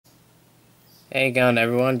How you going,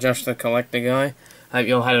 everyone? Josh the Collector Guy. Hope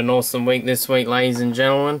you all had an awesome week this week, ladies and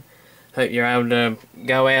gentlemen. Hope you're able to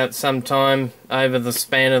go out sometime over the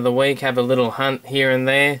span of the week, have a little hunt here and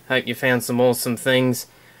there. Hope you found some awesome things.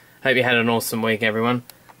 Hope you had an awesome week, everyone.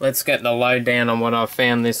 Let's get the lowdown on what I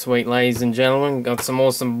found this week, ladies and gentlemen. Got some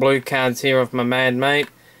awesome blue cards here off my mad mate.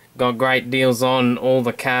 Got great deals on all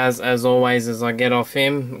the cars, as always, as I get off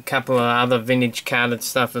him. A couple of other vintage carded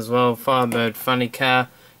stuff as well. Firebird funny car.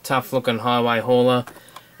 Tough looking highway hauler,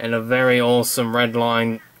 and a very awesome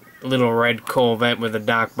Redline little red Corvette with a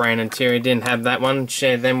dark brown interior. Didn't have that one,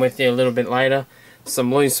 share them with you a little bit later.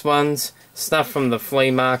 Some loose ones, stuff from the flea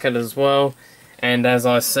market as well, and as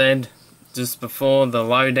I said just before, the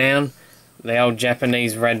lowdown, the old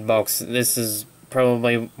Japanese red box. This is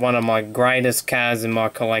probably one of my greatest cars in my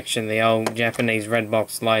collection, the old Japanese red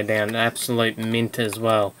box lowdown, absolute mint as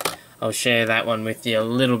well. I'll share that one with you a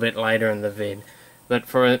little bit later in the vid. But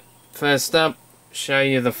first up, show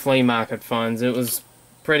you the flea market finds. It was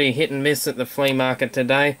pretty hit and miss at the flea market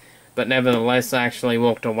today, but nevertheless I actually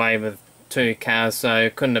walked away with 2 cars, so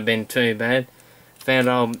it couldn't have been too bad. Found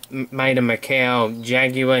old Made in Macau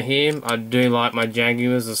Jaguar here. I do like my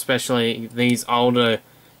Jaguars, especially these older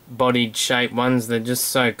bodied shaped ones. They're just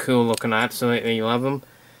so cool looking. I absolutely love them.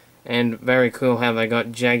 And very cool how they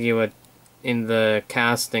got Jaguar in the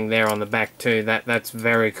casting there on the back too. That's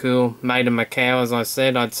very cool. Made in Macau, as I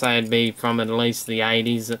said. I'd say it'd be from at least the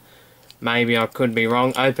 80s. Maybe I could be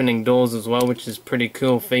wrong. Opening doors as well, which is pretty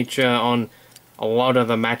cool feature on a lot of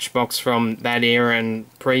the Matchbox from that era and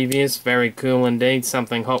previous. Very cool indeed.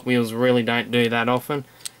 Something Hot Wheels really don't do that often.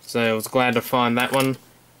 So I was glad to find that one.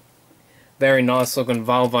 Very nice looking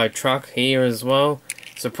Volvo truck here as well.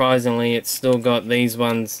 Surprisingly, it's still got these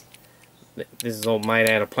ones. This is all made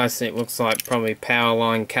out of plastic. It looks like probably power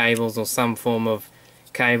line cables or some form of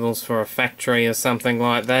cables for a factory or something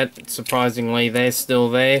like that. Surprisingly, they're still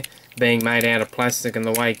there, being made out of plastic and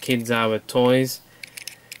the way kids are with toys.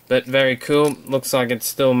 But very cool. Looks like it's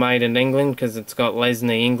still made in England because it's got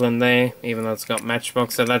Lesney England there, even though it's got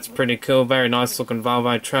Matchbox, so that's pretty cool. Very nice looking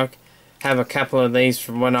Volvo truck. Have a couple of these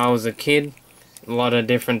from when I was a kid. A lot of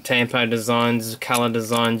different tempo designs, colour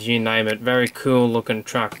designs, you name it. Very cool looking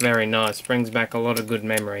truck, very nice. Brings back a lot of good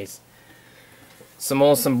memories. Some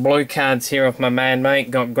awesome blue cards here off my Mad Mate.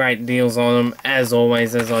 Got great deals on them, as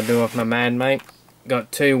always, as I do off my Mad Mate.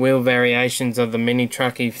 Got 2 wheel variations of the mini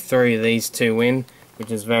truck. He threw these 2 in, which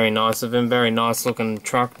is very nice of him. Very nice looking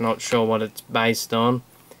truck, not sure what it's based on.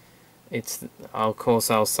 It's, of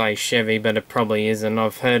course I'll say Chevy, but it probably isn't.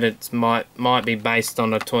 I've heard it might be based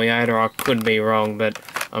on a Toyota. I could be wrong, but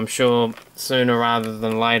I'm sure sooner rather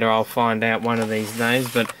than later I'll find out one of these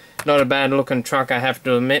days. But not a bad looking truck, I have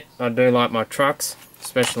to admit. I do like my trucks,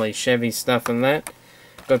 especially Chevy stuff and that.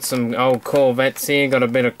 Got some old Corvettes here. Got a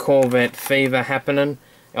bit of Corvette fever happening.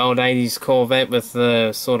 Old 80s Corvette with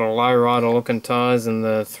the sort of lowrider looking tyres and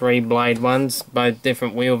the 3-blade ones. Both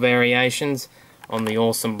different wheel variations. On the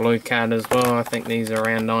awesome blue card as well. I think these are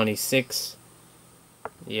around 96.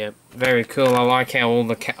 Yep, very cool. I like how all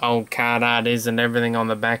the old card art is and everything on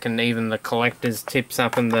the back, and even the collector's tips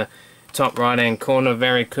up in the top right hand corner.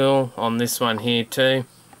 Very cool on this one here too.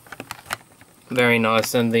 Very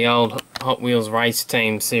nice. And the old Hot Wheels Race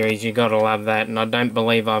Team series, you gotta love that. And I don't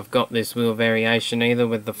believe I've got this wheel variation either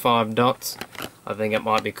with the 5 dots. I think it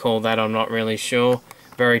might be called that, I'm not really sure.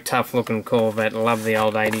 Very tough looking Corvette. Love the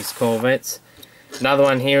old 80s Corvettes. Another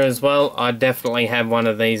one here as well. I definitely have one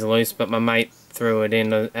of these loose, but my mate threw it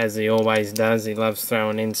in as he always does. He loves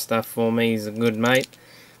throwing in stuff for me. He's a good mate.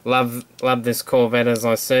 Love this Corvette, as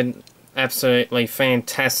I said. Absolutely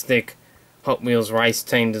fantastic Hot Wheels Race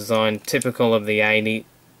Team design. Typical of the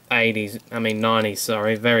 90s,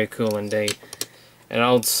 sorry. Very cool indeed. An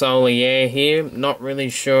old Solier here. Not really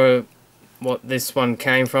sure what this one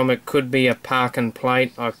came from. It could be a park and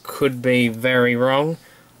plate. I could be very wrong.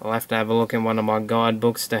 I'll have to have a look in one of my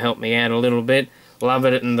guidebooks to help me out a little bit. Love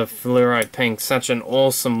it in the fluoro pink. Such an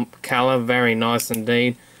awesome colour. Very nice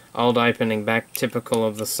indeed. Old opening back. Typical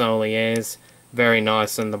of the Soliers. Very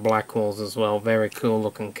nice. And the Blackwalls as well. Very cool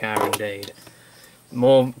looking car indeed.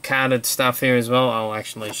 More carded stuff here as well. I'll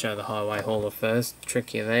actually show the highway hauler first.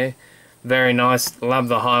 Trick you there. Very nice. Love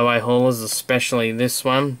the highway haulers, especially this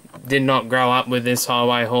one. Did not grow up with this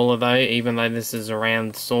highway hauler though, even though this is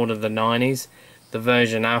around sort of the 90s. The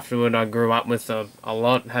version afterward I grew up with a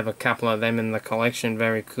lot. Have a couple of them in the collection.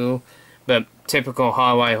 Very cool. But typical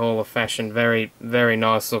highway hauler fashion. Very, very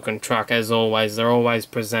nice looking truck as always. They're always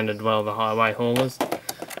presented well, the highway haulers.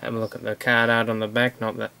 Have a look at the card art on the back.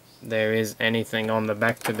 Not that there is anything on the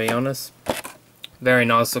back, to be honest. Very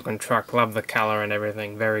nice looking truck. Love the colour and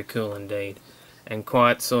everything. Very cool indeed. and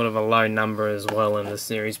quite sort of a low number as well in the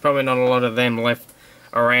series. Probably not a lot of them left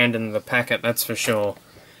around in the packet, that's for sure.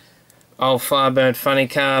 Old Firebird funny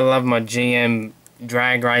car. I love my GM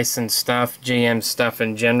drag racing stuff, GM stuff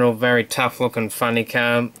in general. Very tough looking funny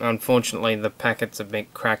car. Unfortunately the packet's a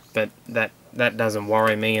bit cracked, but that doesn't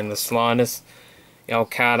worry me in the slightest. The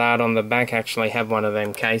old card art on the back, actually have one of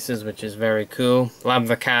them cases, which is very cool. Love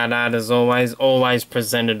the card art as always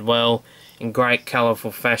presented well in great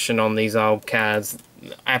colourful fashion on these old cards.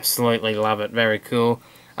 Absolutely love it, very cool.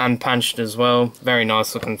 Unpunched as well, very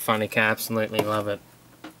nice looking funny car, absolutely love it.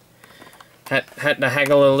 Had to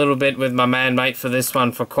haggle a little bit with my man mate for this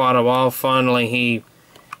one for quite a while. Finally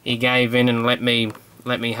he gave in and let me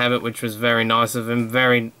have it, which was very nice of him.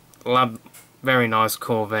 Very nice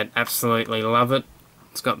Corvette, absolutely love it.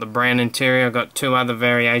 It's got the brown interior. I've got two other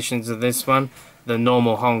variations of this one. The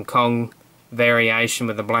normal Hong Kong variation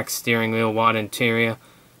with the black steering wheel, white interior.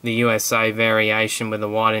 The USA varition with the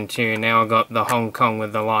white interior. Now I've got the Hong Kong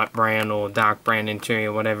with the light brown or dark brown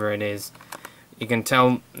interior, whatever it is. You can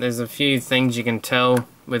tell, there's a few things you can tell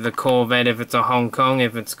with the Corvette if it's a Hong Kong.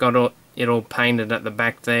 If it's got it all painted at the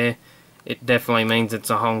back there, it definitely means it's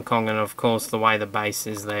a Hong Kong, and of course the way the base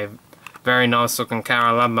is there. Very nice looking car.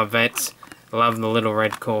 I love my Vets. I love the little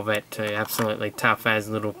red Corvette too. Absolutely tough as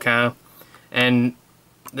little car. And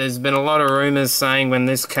there's been a lot of rumours saying when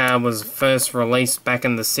this car was first released back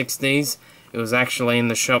in the 60s, it was actually in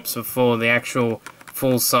the shops before the actual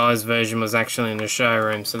full-size version was actually in the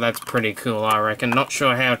showroom, so that's pretty cool, I reckon. Not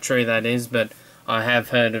sure how true that is, but I have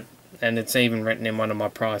heard it, and it's even written in one of my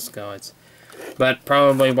price guides. But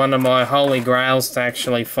probably one of my holy grails to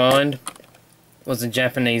actually find was a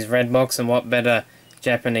Japanese red box, and what better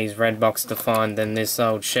Japanese red box to find than this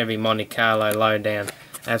old Chevy Monte Carlo lowdown.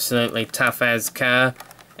 Absolutely tough as car.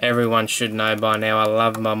 Everyone should know by now I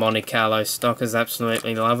love my Monte Carlo stockers,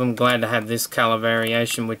 absolutely love them. Glad to have this colour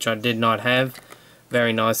variation, which I did not have.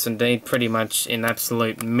 Very nice indeed, pretty much in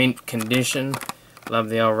absolute mint condition. Love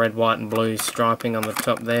the old red, white and blue striping on the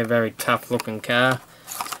top there, very tough looking car.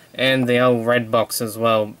 And the old red box as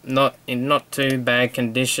well, not too bad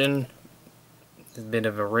condition. There's a bit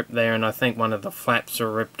of a rip there, and I think one of the flaps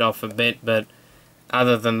are ripped off a bit, but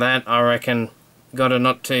other than that, I reckon got a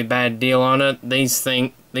not too bad deal on it.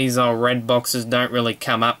 These old red boxes don't really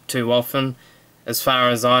come up too often, as far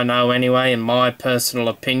as I know anyway, in my personal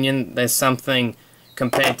opinion. There's something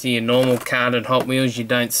compared to your normal carded Hot Wheels you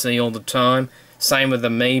don't see all the time. Same with the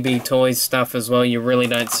Meebe toys stuff as well, you really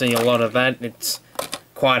don't see a lot of that. It's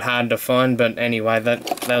quite hard to find, but anyway,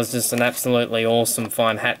 that was just an absolutely awesome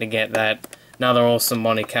find. Had to get that. Another awesome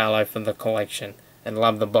Monte Carlo for the collection. And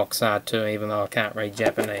love the box art too, even though I can't read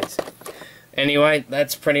Japanese. Anyway,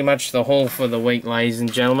 that's pretty much the haul for the week, ladies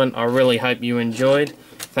and gentlemen. I really hope you enjoyed.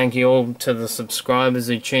 Thank you all to the subscribers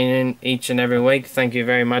who tune in each and every week. Thank you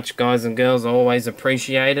very much, guys and girls. I always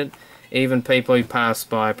appreciate it. Even people who pass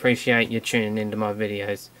by, appreciate you tuning into my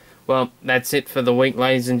videos. Well, that's it for the week,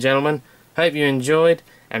 ladies and gentlemen. Hope you enjoyed.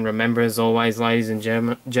 And remember, as always, ladies and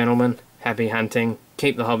gentlemen, happy hunting.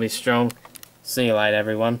 Keep the hobby strong. See you later,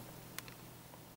 everyone.